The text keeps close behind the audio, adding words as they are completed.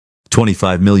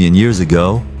25 million years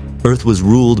ago, Earth was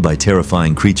ruled by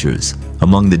terrifying creatures.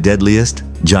 Among the deadliest,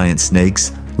 giant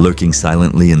snakes, lurking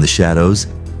silently in the shadows.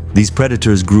 These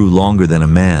predators grew longer than a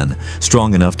man,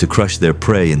 strong enough to crush their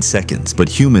prey in seconds. But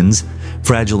humans,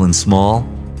 fragile and small,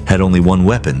 had only one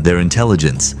weapon: their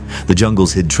intelligence. The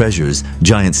jungles hid treasures,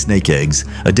 giant snake eggs,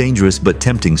 a dangerous but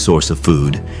tempting source of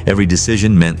food. Every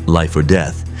decision meant life or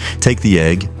death. Take the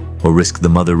egg, or risk the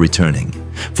mother returning.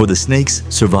 For the snakes,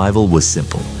 survival was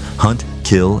simple: hunt,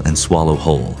 kill, and swallow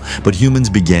whole. But humans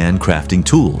began crafting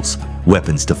tools,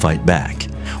 weapons to fight back.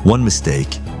 One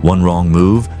mistake, one wrong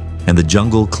move, and the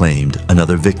jungle claimed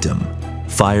another victim.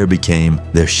 Fire became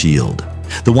their shield,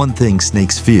 the one thing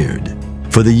snakes feared.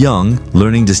 For the young,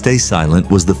 learning to stay silent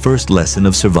was the first lesson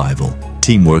of survival.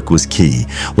 Teamwork was key.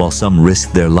 While some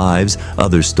risked their lives,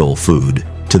 others stole food.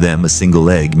 To them, a single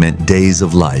egg meant days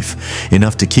of life,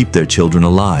 enough to keep their children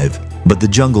alive. But the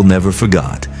jungle never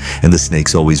forgot, and the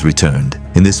snakes always returned.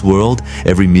 In this world,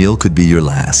 every meal could be your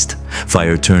last.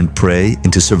 Fire turned prey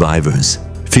into survivors.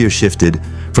 Fear shifted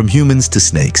from humans to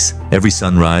snakes. Every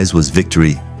sunrise was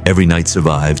victory. Every night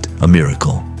survived a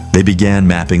miracle. They began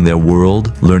mapping their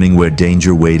world, learning where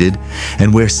danger waited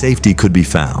and where safety could be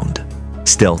found.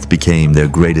 Stealth became their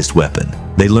greatest weapon.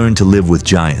 They learned to live with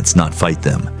giants, not fight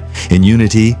them. In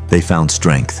unity, they found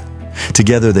strength.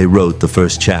 Together, they wrote the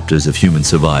first chapters of human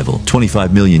survival.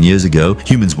 25 million years ago,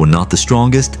 humans were not the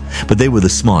strongest, but they were the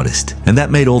smartest, and that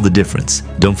made all the difference.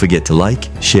 Don't forget to like,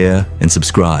 share, and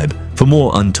subscribe for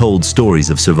more untold stories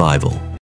of survival.